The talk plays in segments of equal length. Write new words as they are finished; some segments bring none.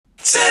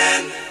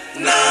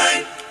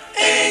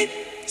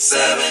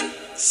7,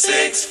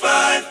 6,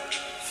 5,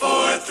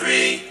 4,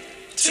 3,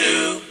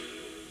 2,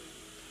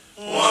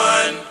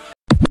 1.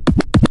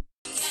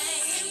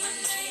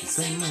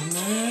 Say my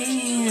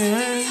name,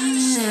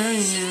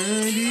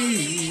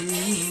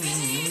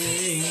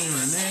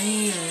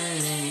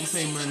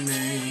 say my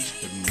name.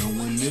 If no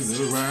one is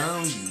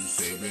around you,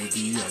 say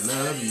baby I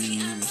love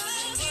you.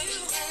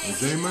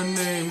 Say my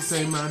name,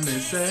 say my name,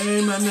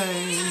 say my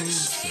name,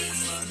 say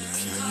my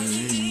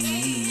name.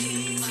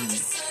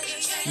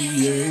 Yeah, yeah,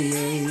 yeah,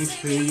 yeah,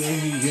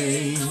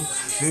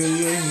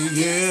 yeah,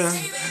 yeah,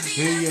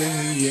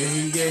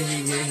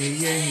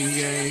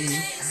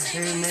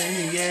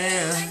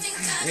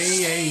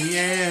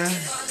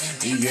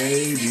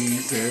 yeah, he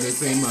said to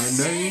say my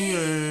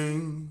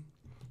name.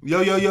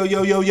 Yo, yo, yo,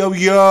 yo, yo, yo,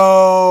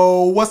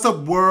 yo. What's up,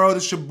 world?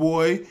 It's your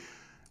boy,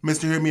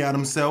 Mr. Hear Me Out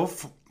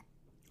himself,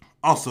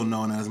 also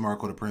known as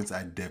Marco the Prince.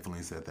 I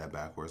definitely said that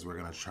backwards. We're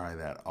going to try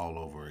that all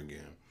over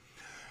again.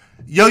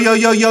 Yo, yo,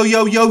 yo, yo,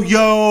 yo, yo,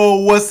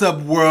 yo. What's up,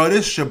 world?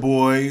 It's your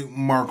boy,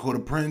 Marco the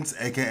Prince,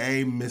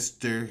 a.k.a.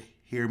 Mr.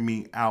 Hear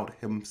Me Out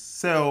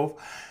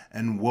himself.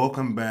 And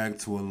welcome back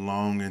to a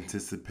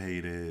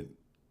long-anticipated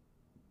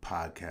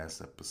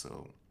podcast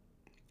episode.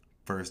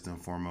 First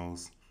and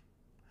foremost,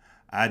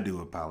 I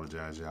do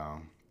apologize, y'all.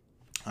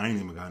 I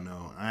ain't even got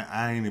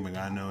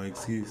no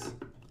excuse.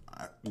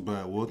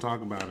 But we'll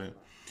talk about it.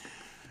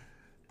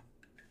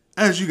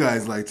 As you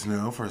guys like to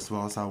know, first of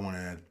all, so I want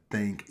to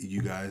thank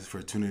you guys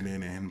for tuning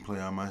in and play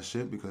on my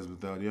shit, because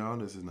without y'all,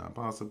 this is not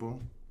possible.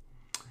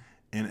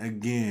 And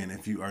again,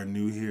 if you are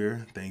new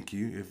here, thank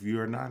you. If you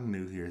are not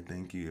new here,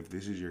 thank you. If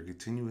this is your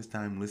continuous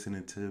time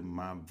listening to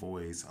my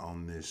voice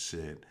on this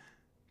shit,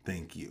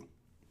 thank you.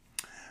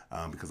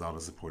 Because all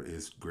the support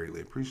is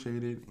greatly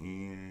appreciated.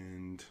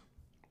 And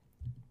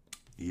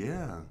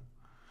yeah,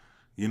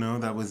 you know,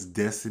 that was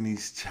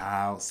Destiny's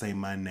Child, Say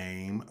My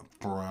Name,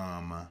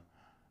 from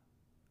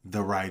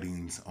The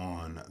Writings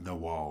on the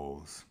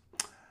Walls.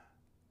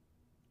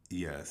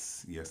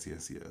 Yes.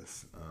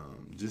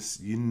 Just,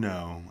 you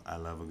know, I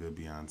love a good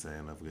Beyonce,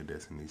 I love a good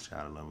Destiny's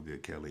Child, I love a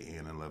good Kelly,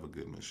 and I love a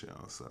good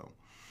Michelle. So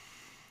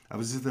I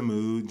was just in the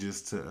mood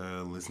just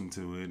to listen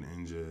to it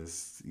and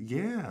just,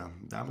 yeah,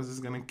 that was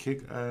just gonna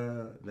kick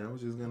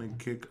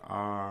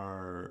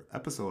our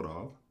episode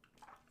off.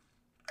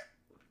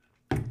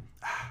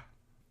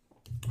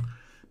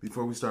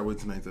 Before we start with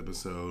tonight's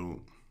episode,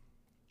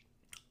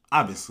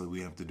 obviously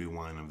we have to do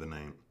Wine of the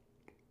Night.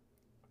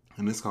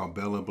 And it's called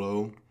Bella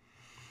Blow.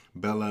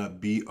 Bella,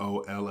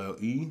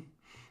 B-O-L-L-E.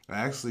 I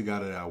actually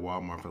got it at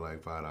Walmart for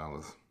like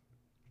 $5.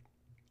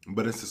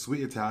 But it's a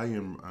sweet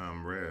Italian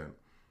red.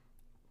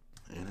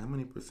 And how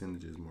many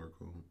percentages,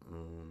 Marco?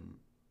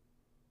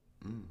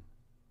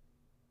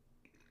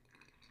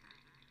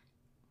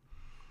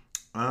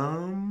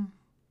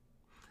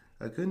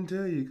 I couldn't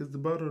tell you because the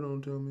bottle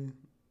don't tell me.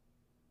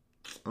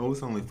 Oh,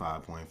 it's only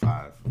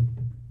 5.5.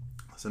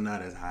 So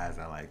not as high as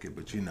I like it,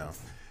 but you know,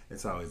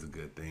 it's always a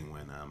good thing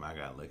when I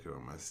got liquor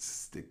on my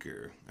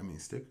sticker.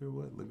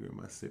 Liquor in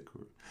my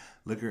sticker.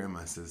 Liquor in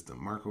my system.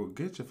 Marco,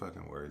 get your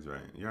fucking words right.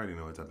 You already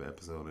know what type of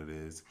episode it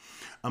is.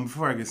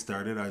 Before I get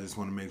started, I just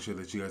want to make sure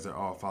that you guys are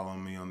all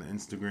following me on the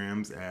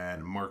Instagrams at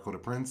Marco the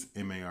Prince,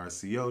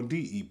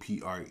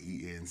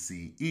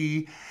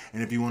 MarcoDepRence.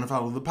 And if you want to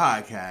follow the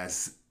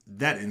podcast,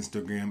 that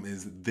Instagram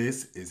is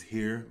This Is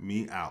Hear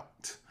Me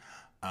Out.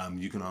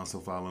 You can also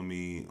follow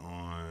me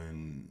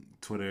on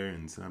Twitter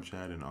and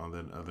Snapchat and all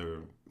that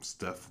other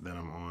stuff that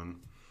I'm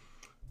on.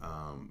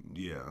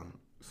 Yeah,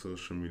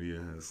 social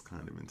media has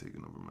kind of been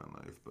taking over my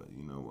life, but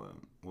you know what?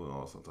 We'll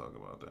also talk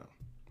about that.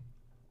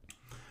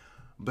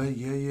 But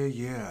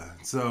yeah.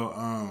 So,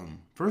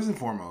 first and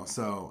foremost,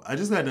 so I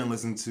just got done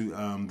listening to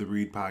the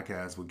Read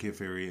podcast with Kid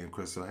Fury and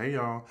Crystal. Hey,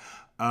 y'all.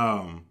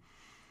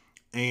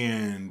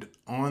 And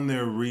on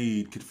their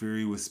Read, Kid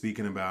Fury was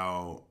speaking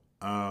about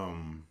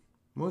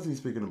what was he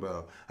speaking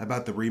about?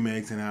 About the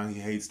remakes and how he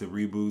hates the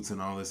reboots and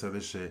all this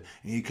other shit.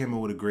 And he came up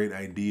with a great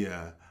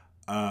idea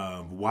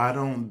of why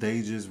don't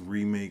they just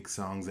remake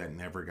songs that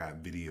never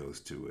got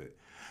videos to it?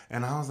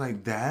 And I was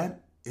like,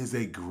 that is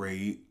a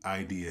great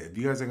idea. If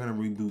you guys are going to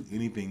reboot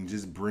anything,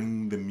 just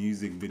bring the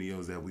music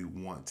videos that we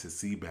want to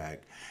see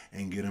back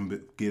and get them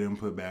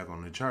put back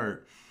on the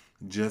chart.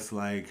 Just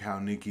like how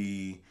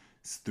Nicki's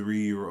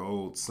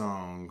 3-year-old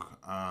song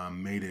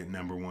made it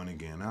number one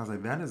again. I was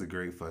like, that is a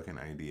great fucking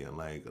idea.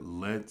 Like,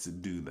 let's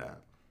do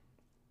that.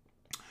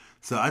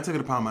 So I took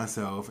it upon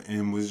myself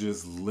and was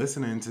just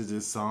listening to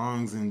just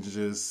songs and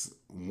just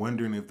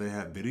wondering if they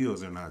had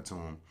videos or not to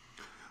them.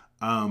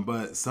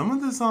 But some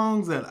of the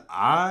songs that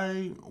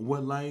I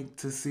would like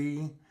to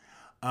see,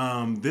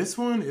 this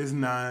one is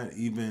not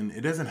even,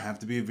 it doesn't have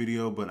to be a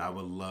video, but I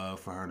would love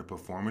for her to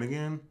perform it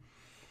again.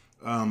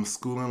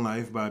 School and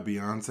Life by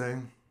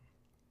Beyonce.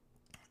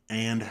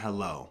 And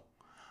Hello.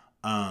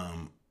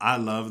 I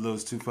love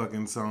those two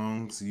fucking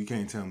songs. You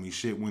can't tell me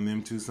shit when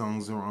them two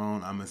songs are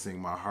on. I'm going to sing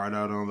my heart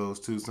out on those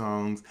two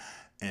songs.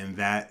 And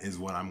that is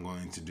what I'm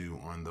going to do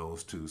on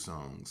those two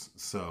songs.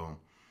 So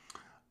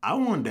I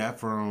want that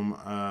from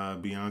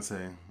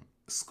Beyonce.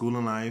 School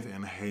and Life,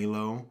 and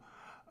Halo.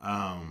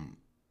 Um,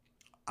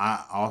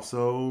 I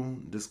also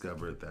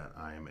discovered that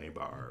I am a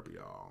barb,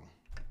 y'all.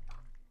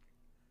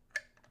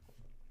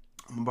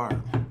 I'm a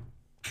barb.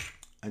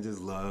 I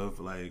just love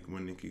like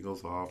when Nicki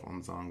goes off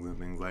on songs and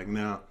things like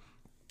now.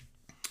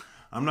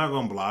 I'm not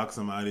gonna block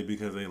somebody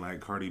because they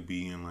like Cardi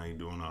B and like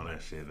doing all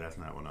that shit. That's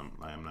not what I'm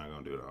not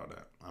gonna do all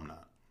that. I'm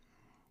not.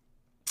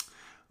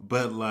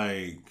 But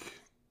like,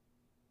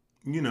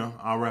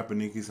 I'll rap a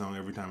Nicki song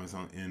every time it's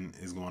on in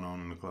is going on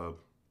in the club.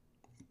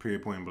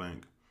 Period. Point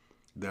blank.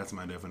 That's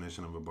my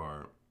definition of a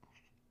bar.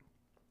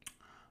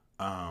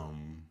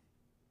 Um,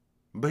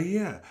 but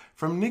yeah,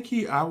 from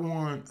Nicki, I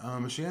want.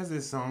 She has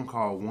this song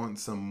called "Want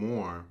Some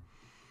More."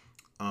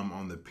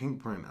 On the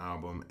Pink Print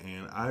album,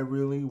 and I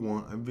really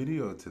want a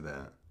video to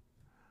that.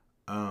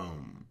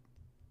 Um,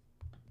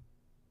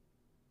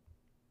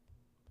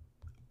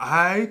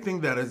 I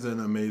think that is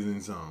an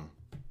amazing song.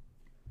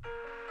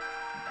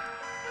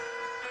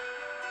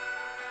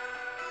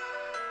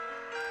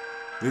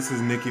 This is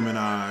Nicki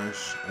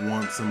Minaj,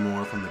 Want Some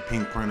More from the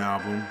Pink Print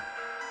album.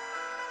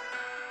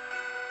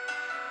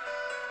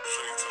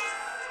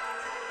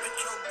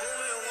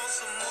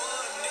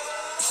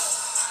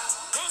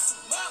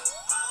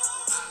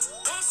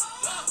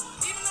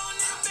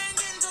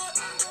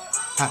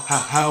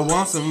 I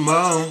want some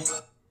more.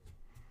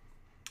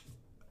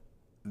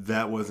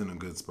 That wasn't a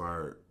good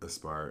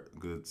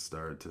good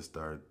start to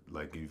start.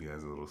 Like, give you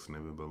guys a little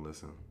snippet, but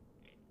listen.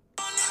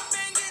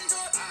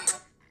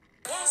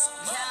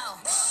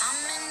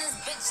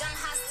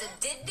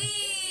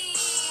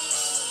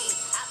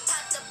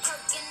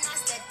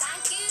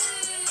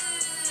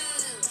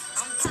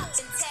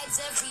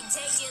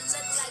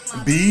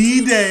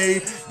 B-Day.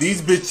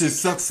 These bitches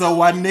suck,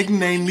 so I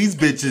nickname these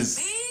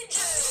bitches.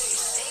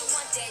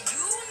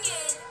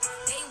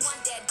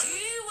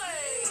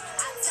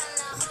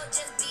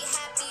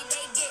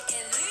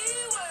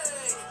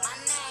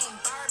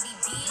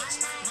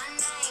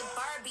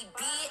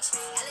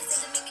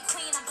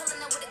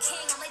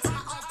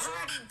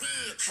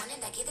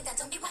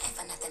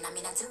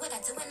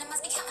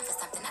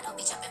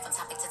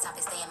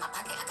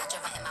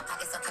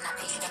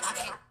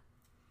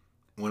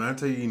 When I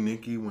tell you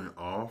Nicki went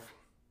off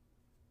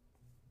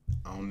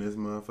on this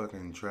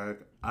motherfucking track,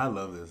 I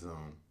love this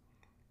song.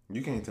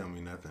 You can't tell me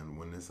nothing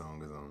when this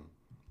song is on.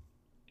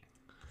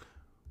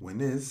 When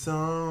this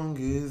song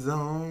is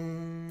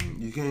on,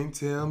 you can't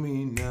tell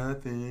me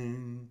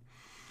nothing.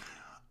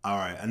 All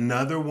right,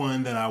 another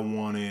one that I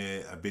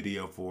wanted a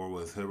video for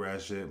was Hood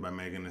Rat Shit by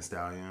Megan Thee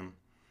Stallion.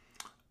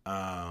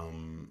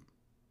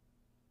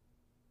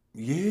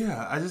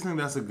 Yeah, I just think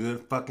that's a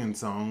good fucking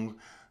song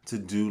to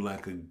do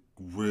like a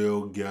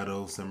real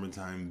ghetto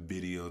summertime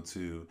video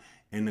to.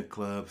 In the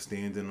club,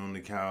 standing on the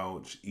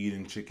couch,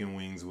 eating chicken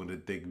wings with a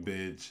thick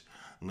bitch.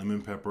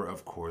 Lemon pepper,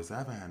 of course. I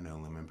haven't had no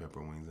lemon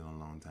pepper wings in a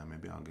long time.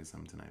 Maybe I'll get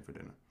some tonight for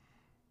dinner.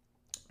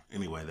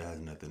 Anyway, that has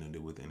nothing to do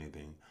with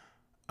anything.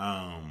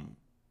 Um,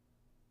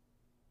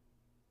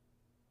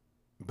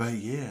 but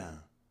yeah,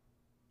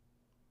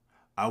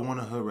 I want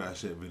a Hood Rat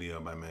Shit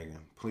video by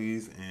Megan.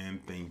 Please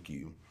and thank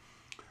you.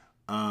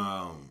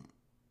 Um,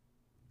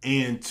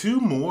 And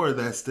two more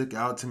that stick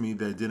out to me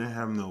that didn't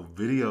have no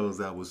videos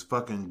that was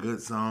fucking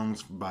good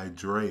songs by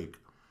Drake.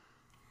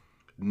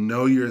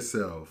 Know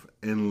Yourself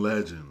and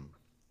Legend.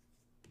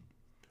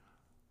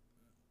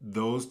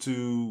 Those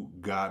two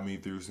got me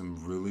through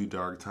some really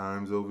dark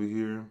times over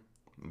here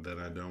that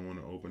I don't want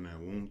to open that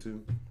wound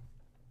to.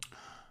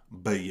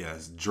 But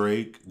yes,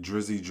 Drake,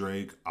 Drizzy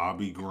Drake,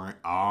 Aubrey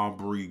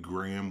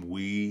Graham,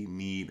 we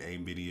need a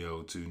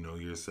video to Know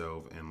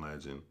Yourself and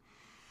Legend.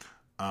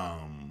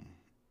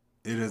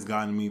 It has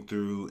gotten me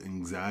through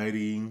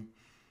anxiety,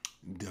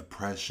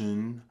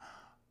 depression,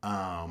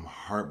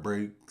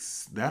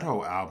 heartbreaks. That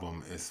whole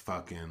album is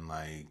fucking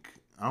like,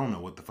 I don't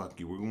know what the fuck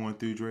you were going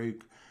through,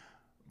 Drake,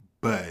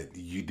 but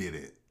you did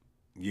it.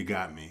 You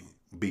got me,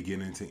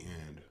 beginning to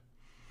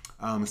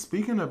end.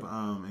 Speaking of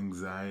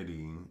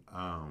anxiety,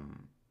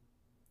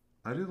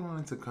 I just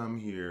wanted to come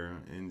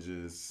here and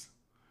just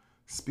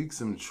speak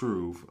some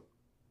truth,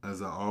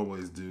 as I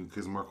always do,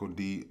 because Marco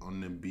D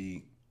on the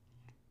beat.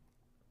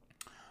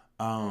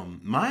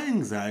 My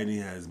anxiety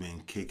has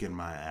been kicking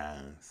my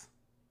ass.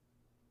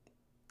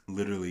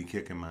 Literally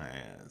kicking my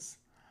ass.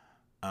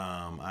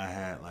 I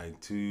had like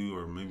 2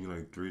 or maybe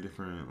like 3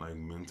 different like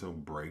mental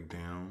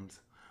breakdowns.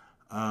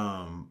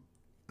 Um,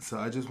 so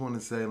I just want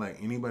to say, like,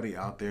 anybody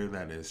out there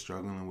that is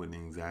struggling with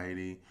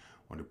anxiety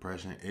or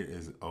depression, it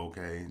is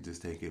okay.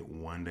 Just take it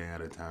one day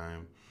at a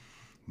time.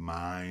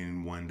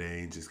 Mine one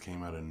day just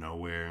came out of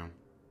nowhere,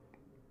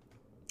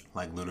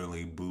 like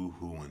literally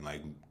boo-hooing,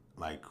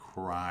 like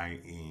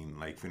crying,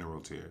 like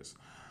funeral tears.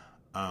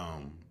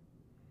 Um,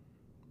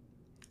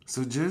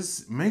 so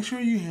just make sure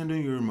you handle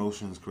your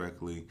emotions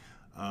correctly.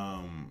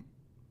 Um,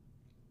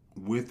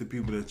 with the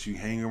people that you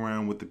hang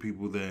around, with the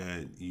people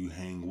that you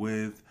hang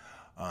with,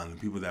 the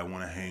people that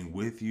want to hang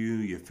with you,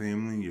 your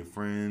family, your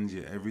friends,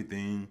 your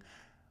everything.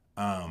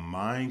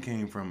 Mine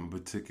came from a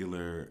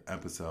particular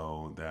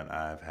episode that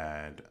I've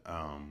had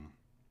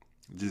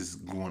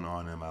just going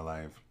on in my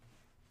life.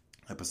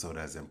 Episode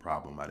as in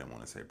problem. I didn't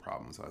want to say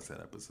problem, so I said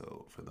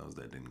episode for those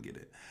that didn't get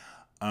it.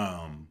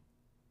 Um,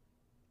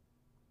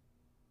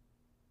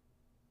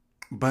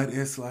 but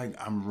it's like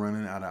I'm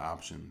running out of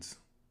options.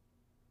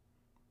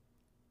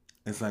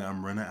 It's like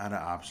I'm running out of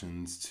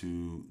options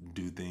to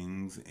do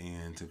things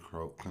and to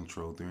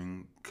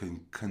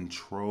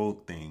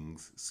control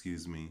things.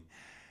 Excuse me.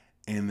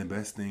 And the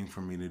best thing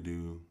for me to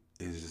do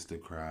is just to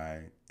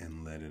cry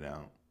and let it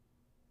out.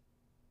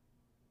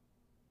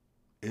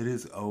 It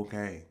is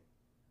okay.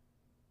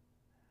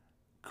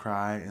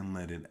 Cry and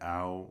let it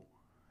out.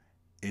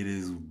 It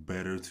is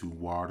better to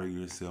water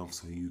yourself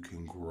so you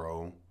can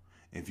grow.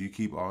 If you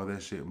keep all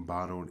that shit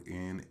bottled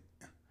in,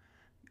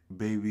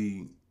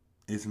 baby,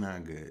 it's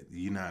not good.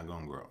 You're not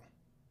gonna grow.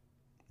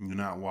 You're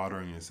not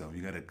watering yourself.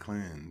 You gotta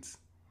cleanse.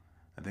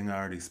 I think I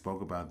already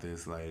spoke about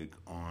this like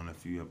on a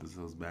few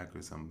episodes back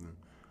or something.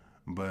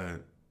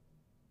 But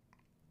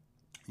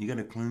you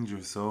gotta cleanse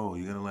your soul.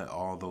 You gotta let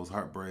all those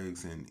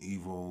heartbreaks and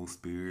evil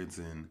spirits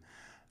and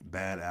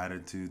bad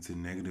attitudes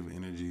and negative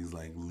energies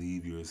like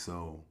leave your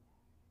soul.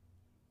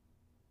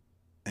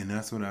 And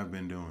that's what I've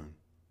been doing.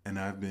 And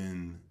I've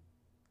been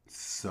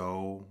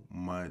so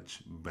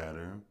much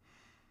better.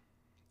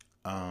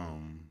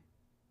 Um,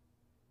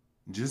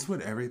 just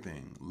with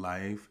everything.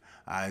 Life.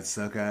 I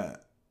suck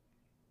at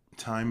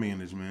time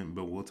management,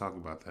 but we'll talk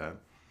about that.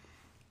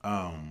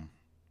 Um,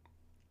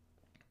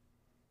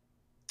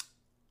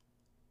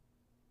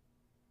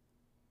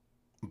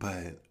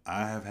 but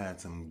I have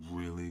had some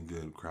really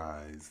good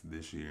cries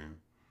this year.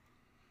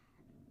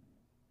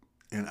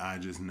 And I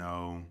just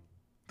know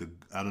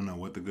I don't know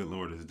what the good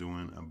Lord is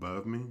doing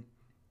above me,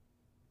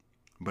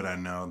 but I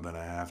know that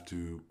I have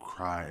to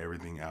cry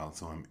everything out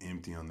so I'm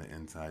empty on the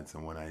inside. So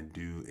when I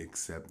do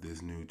accept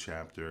this new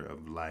chapter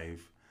of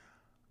life,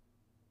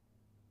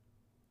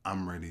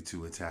 I'm ready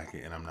to attack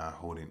it and I'm not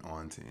holding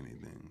on to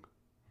anything.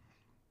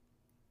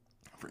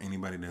 For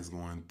anybody that's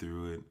going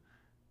through it,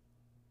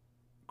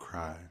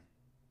 cry.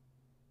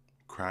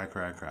 Cry,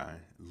 cry, cry.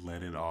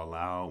 Let it all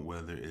out,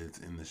 whether it's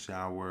in the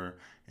shower,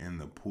 in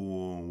the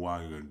pool,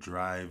 while you're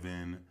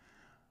driving.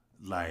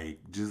 Like,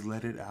 just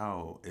let it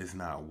out. It's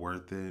not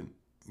worth it.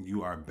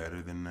 You are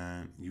better than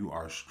that. You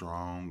are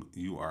strong.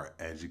 You are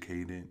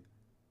educated.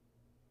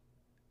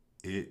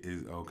 It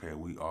is okay.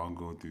 We all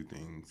go through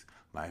things.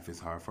 Life is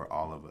hard for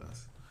all of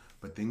us.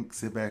 But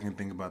sit back and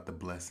think about the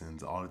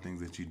blessings, all the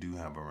things that you do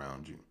have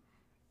around you.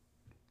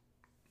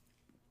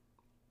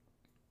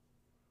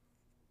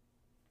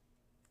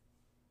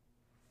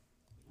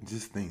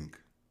 Just think.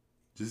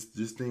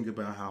 Just think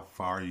about how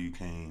far you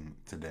came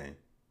today.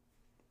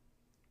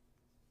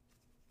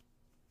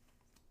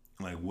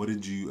 Like, what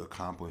did you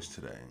accomplish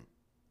today?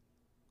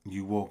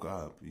 You woke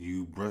up,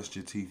 you brushed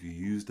your teeth, you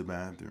used the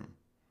bathroom.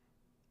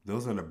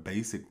 Those are the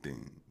basic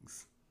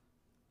things.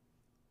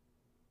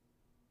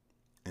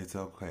 It's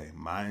okay.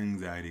 My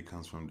anxiety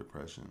comes from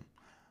depression.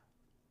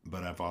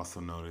 But I've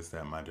also noticed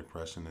that my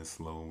depression is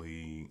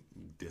slowly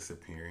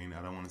disappearing.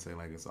 I don't want to say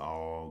like it's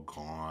all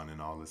gone and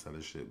all this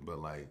other shit, but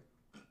like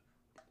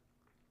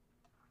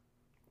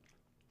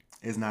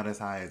it's not as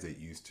high as it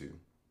used to.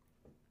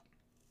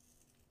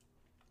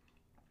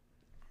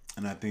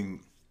 And I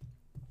think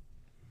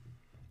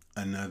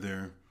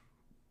another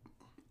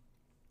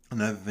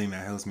another thing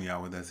that helps me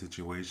out with that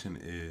situation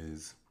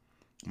is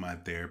my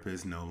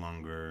therapist no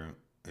longer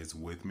is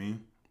with me.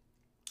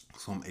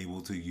 So I'm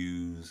able to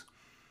use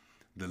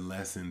the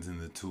lessons and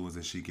the tools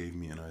that she gave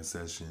me in our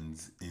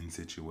sessions in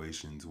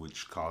situations,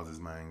 which causes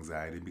my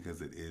anxiety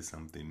because it is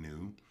something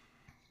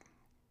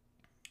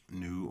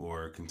new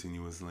or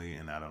continuously,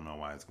 and I don't know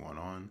why it's going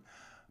on.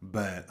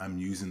 But I'm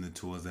using the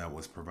tools that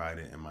was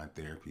provided in my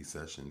therapy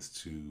sessions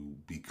to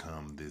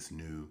become this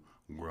new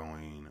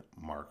growing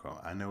Marco.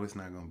 I know it's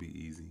not going to be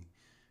easy,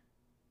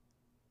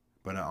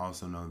 but I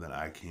also know that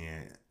I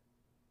can't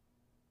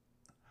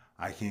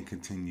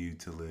continue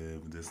to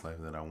live this life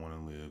that I want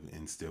to live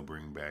and still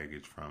bring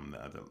baggage from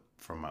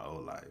my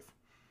old life.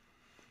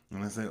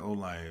 When I say old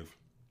life,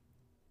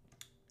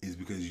 is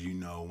because you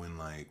know when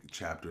like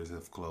chapters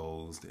have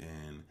closed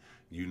and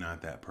you're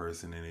not that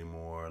person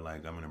anymore.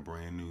 Like I'm in a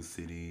brand new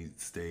city,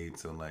 state,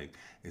 so like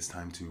it's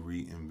time to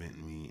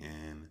reinvent me,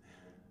 and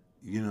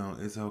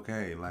it's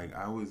okay. Like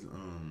I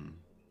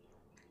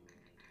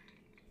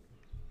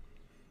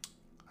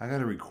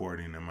got a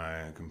recording in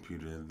my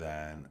computer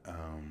that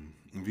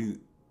if you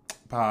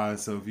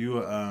pause, so if you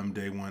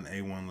day one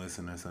A1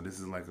 listener, so this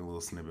is like a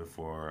little snippet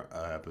for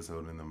an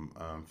episode in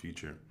the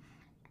future.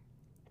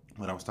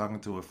 But I was talking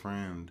to a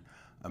friend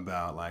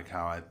about like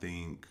how I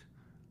think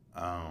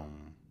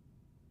um,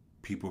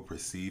 people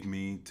perceive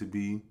me to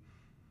be,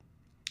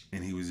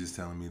 and he was just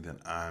telling me that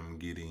I'm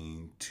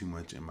getting too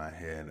much in my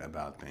head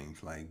about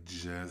things. Like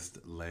just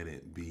let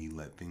it be,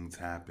 let things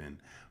happen,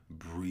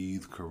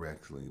 breathe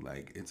correctly.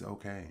 Like it's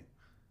okay.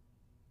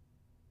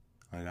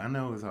 Like I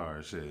know it's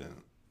hard shit.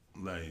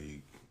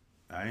 Like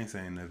I ain't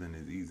saying nothing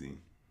is easy,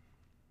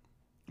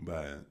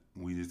 but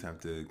we just have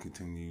to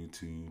continue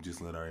to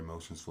just let our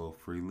emotions flow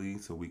freely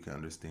so we can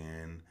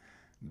understand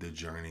the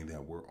journey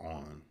that we're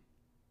on.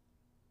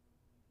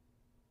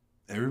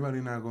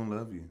 Everybody not gonna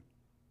love you.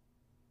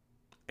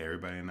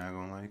 Everybody not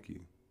gonna like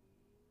you.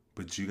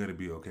 But you gotta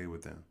be okay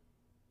with that.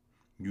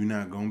 You're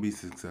not gonna be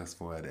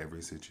successful at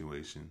every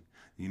situation.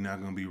 You're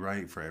not gonna be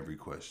right for every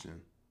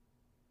question.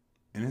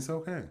 And it's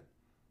okay.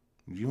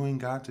 You ain't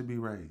got to be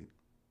right.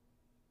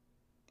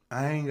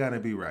 I ain't gotta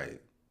be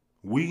right.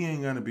 We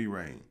ain't gotta be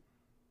right.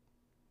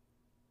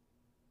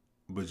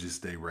 But just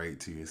stay right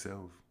to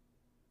yourself.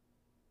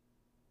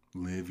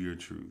 Live your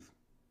truth.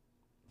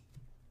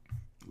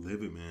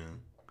 Live it, man.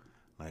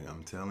 Like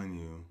I'm telling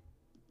you,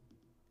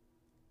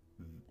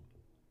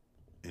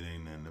 it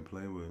ain't nothing to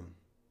play with.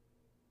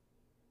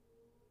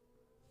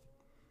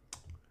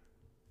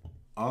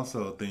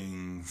 Also,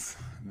 things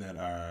that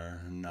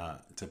are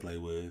not to play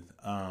with.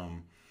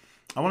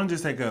 I want to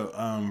just take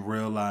a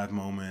real live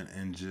moment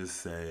and just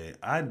say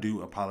I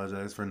do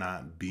apologize for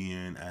not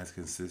being as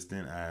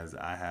consistent as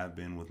I have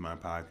been with my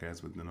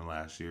podcast within the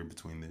last year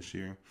between this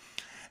year.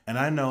 And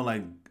I know,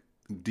 like,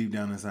 deep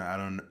down inside, I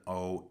don't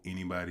owe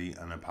anybody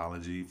an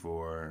apology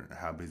for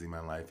how busy my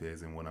life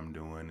is and what I'm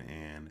doing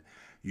and,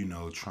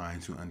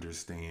 trying to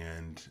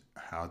understand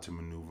how to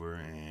maneuver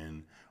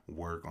and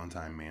work on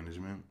time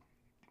management.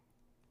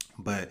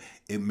 But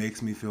it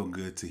makes me feel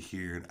good to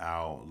hear it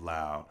out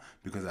loud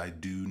because I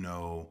do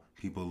know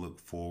people look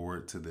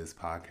forward to this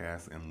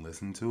podcast and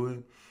listen to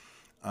it.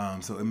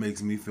 So it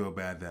makes me feel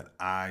bad that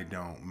I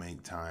don't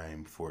make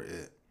time for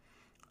it.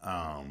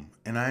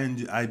 And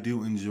I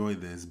do enjoy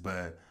this,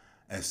 but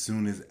as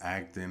soon as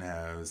acting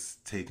has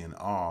taken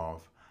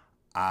off,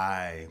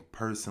 I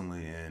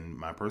personally, and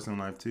my personal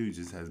life too,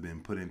 just has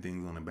been putting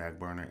things on the back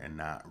burner and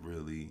not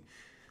really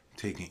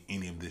taking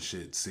any of this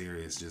shit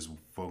serious, just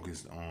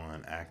focused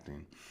on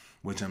acting,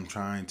 which I'm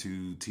trying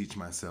to teach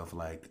myself,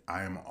 like,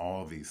 I am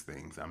all these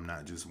things. I'm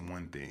not just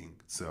one thing.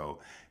 So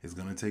it's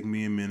going to take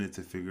me a minute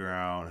to figure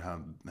out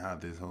how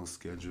this whole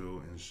schedule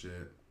and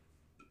shit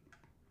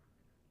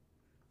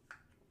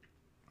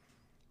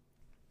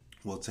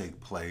will take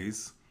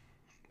place.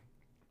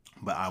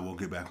 But I will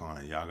get back on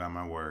it. Y'all got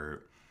my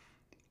word.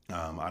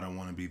 I don't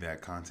want to be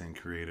that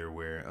content creator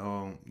where,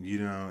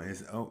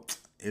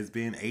 it's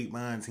been 8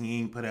 months, he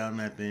ain't put out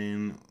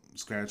nothing,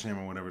 scratch him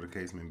or whatever the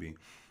case may be.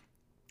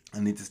 I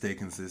need to stay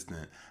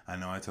consistent. I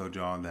know I told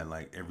y'all that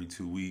like every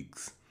 2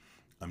 weeks,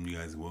 you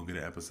guys will get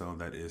an episode.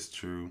 That is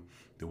true.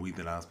 The week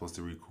that I was supposed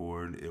to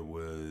record, it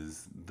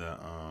was the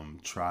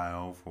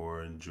trial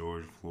for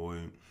George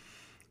Floyd,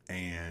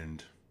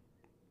 and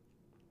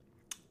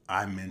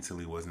I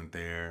mentally wasn't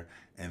there,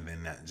 and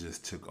then that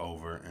just took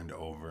over and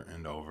over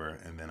and over,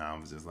 and then I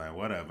was just like,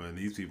 whatever,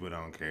 these people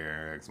don't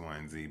care, X, Y,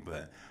 and Z.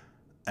 But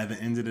at the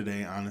end of the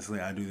day, honestly,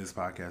 I do this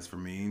podcast for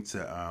me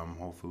to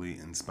hopefully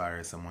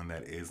inspire someone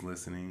that is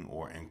listening,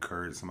 or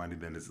encourage somebody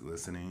that is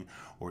listening,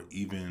 or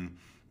even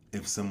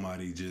if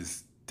somebody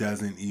just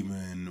doesn't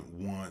even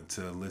want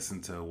to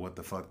listen to what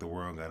the fuck the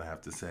world gotta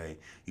have to say,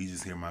 you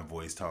just hear my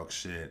voice talk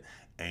shit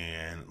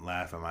and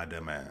laugh at my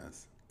dumb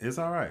ass. It's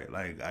all right.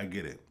 Like, I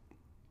get it.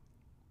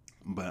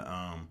 But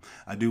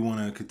I do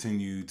want to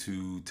continue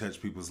to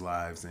touch people's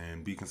lives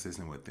and be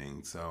consistent with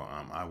things. So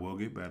I will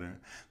get better.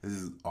 This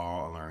is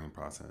all a learning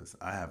process.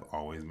 I have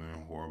always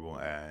been horrible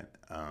at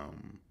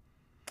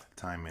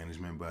time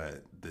management,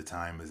 but the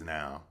time is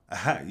now.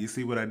 You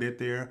see what I did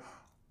there?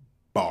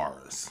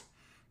 Bars.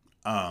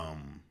 Yeah.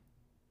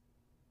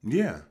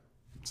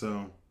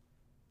 So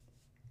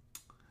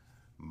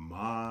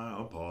my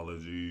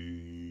apologies.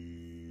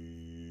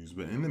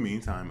 But in the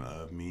meantime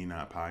of me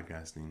not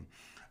podcasting,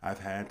 I've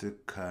had to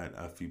cut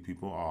a few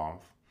people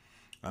off.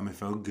 It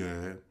felt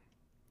good.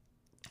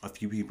 A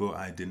few people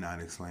I did not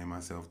explain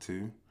myself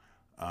to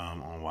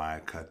on why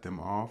I cut them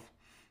off.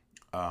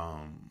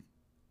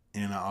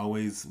 And I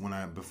always,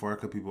 before I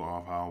cut people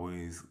off, I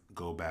always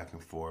go back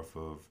and forth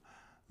of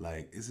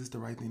like, is this the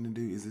right thing to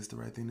do? Is this the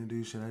right thing to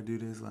do? Should I do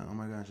this? Like, oh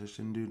my gosh, I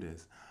shouldn't do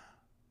this.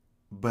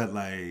 But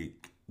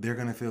like, they're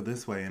gonna feel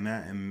this way and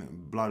that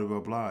and blah blah blah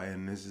blah.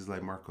 And it's just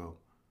like, Marco,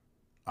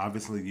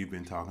 obviously you've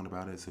been talking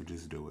about it, so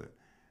just do it.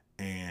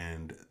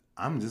 And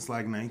I'm just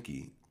like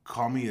Nike.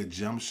 Call me a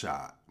jump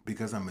shot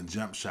because I'm a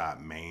jump shot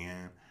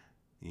man.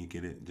 You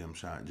get it? Jump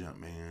shot, jump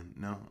man.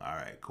 No? All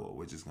right, cool.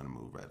 We're just gonna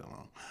move right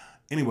along.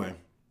 Anyway,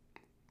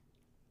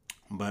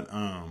 but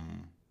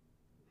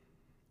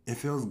it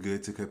feels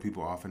good to cut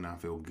people off and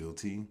not feel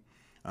guilty.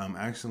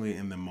 Actually,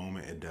 in the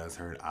moment, it does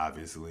hurt.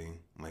 Obviously,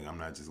 like I'm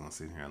not just gonna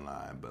sit here and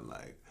lie, but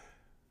like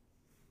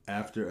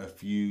after a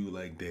few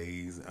like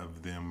days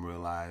of them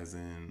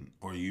realizing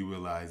or you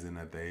realizing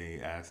that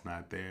they ass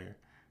not there,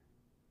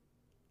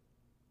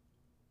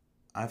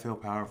 I feel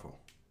powerful.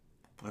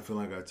 I feel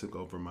like I took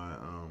over my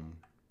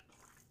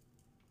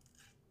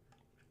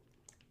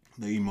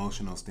the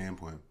emotional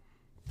standpoint,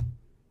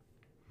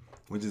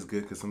 which is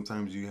good because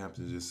sometimes you have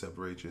to just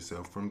separate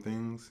yourself from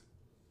things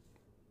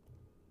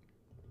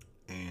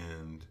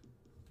and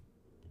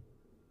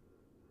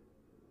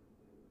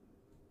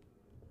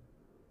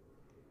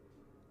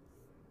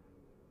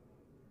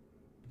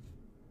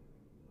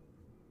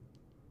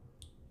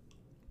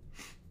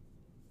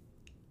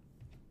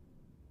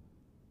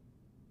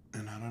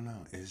don't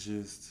know. It's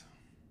just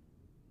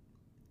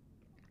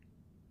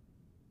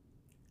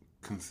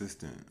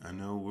consistent. I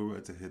know we're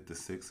about to hit the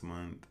 6th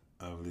month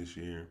of this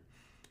year.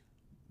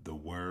 The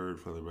word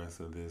for the rest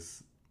of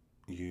this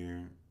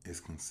year is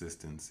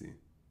consistency.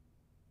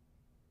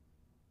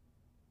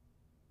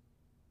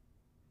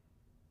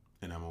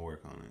 And I'm going to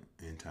work on it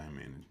in time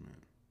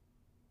management.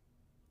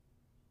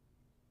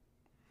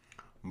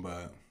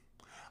 But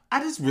I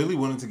just really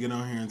wanted to get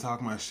on here and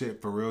talk my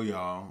shit for real,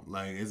 y'all.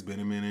 Like, it's been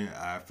a minute.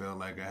 I felt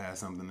like I had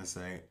something to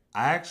say.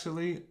 I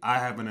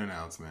have an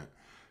announcement.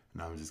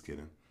 No, I'm just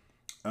kidding.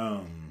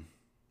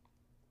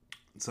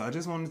 So I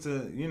just wanted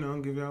to,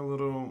 give y'all a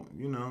little,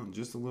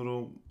 just a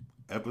little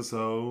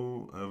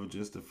episode of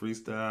just a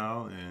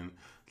freestyle and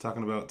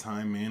talking about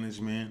time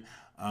management.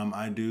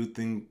 I do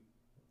think,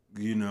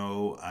 there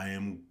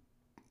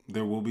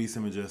will be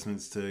some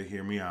adjustments to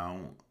Hear Me Out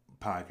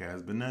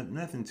podcast, but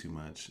nothing too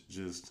much.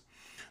 Just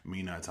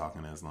me not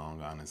talking as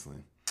long, honestly.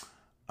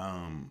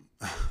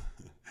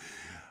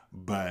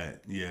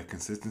 But yeah,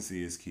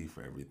 consistency is key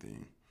for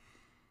everything,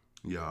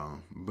 y'all.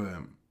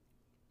 But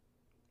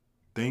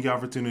thank y'all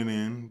for tuning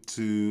in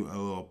to a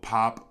little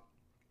pop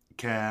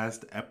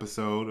cast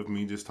episode of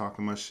me just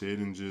talking my shit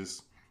and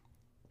just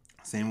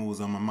saying what was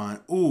on my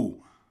mind.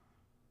 Ooh.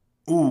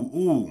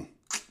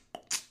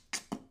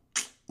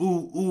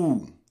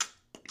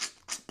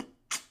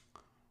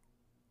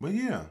 But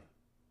yeah.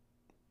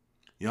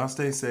 Y'all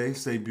stay safe,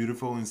 stay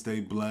beautiful, and stay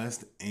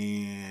blessed.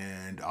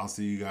 And I'll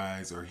see you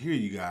guys or hear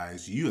you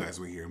guys. You guys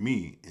will hear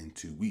me in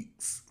 2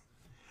 weeks.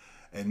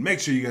 And make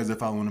sure you guys are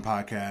following the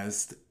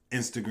podcast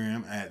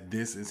Instagram at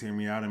This Is Hear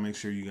Me Out. And make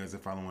sure you guys are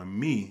following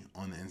me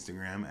on the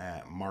Instagram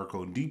at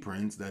Marco D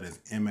Prince. That is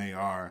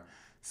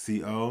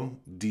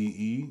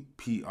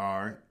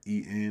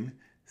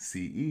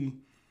MarcoDePrence.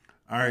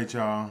 All right,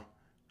 y'all.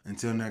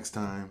 Until next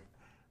time.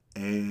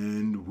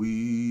 And we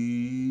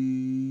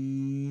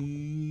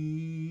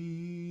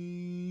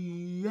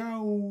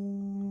out.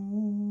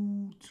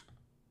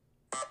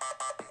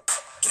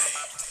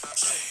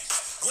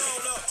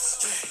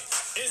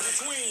 Grown-ups, in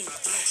between,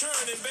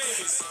 churning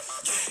babies.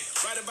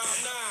 Right about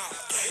now,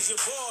 it's your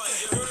boy,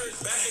 you heard,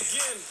 back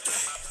again.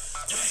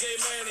 DJ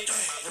Manny,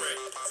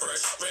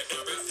 fresh,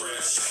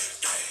 fresh.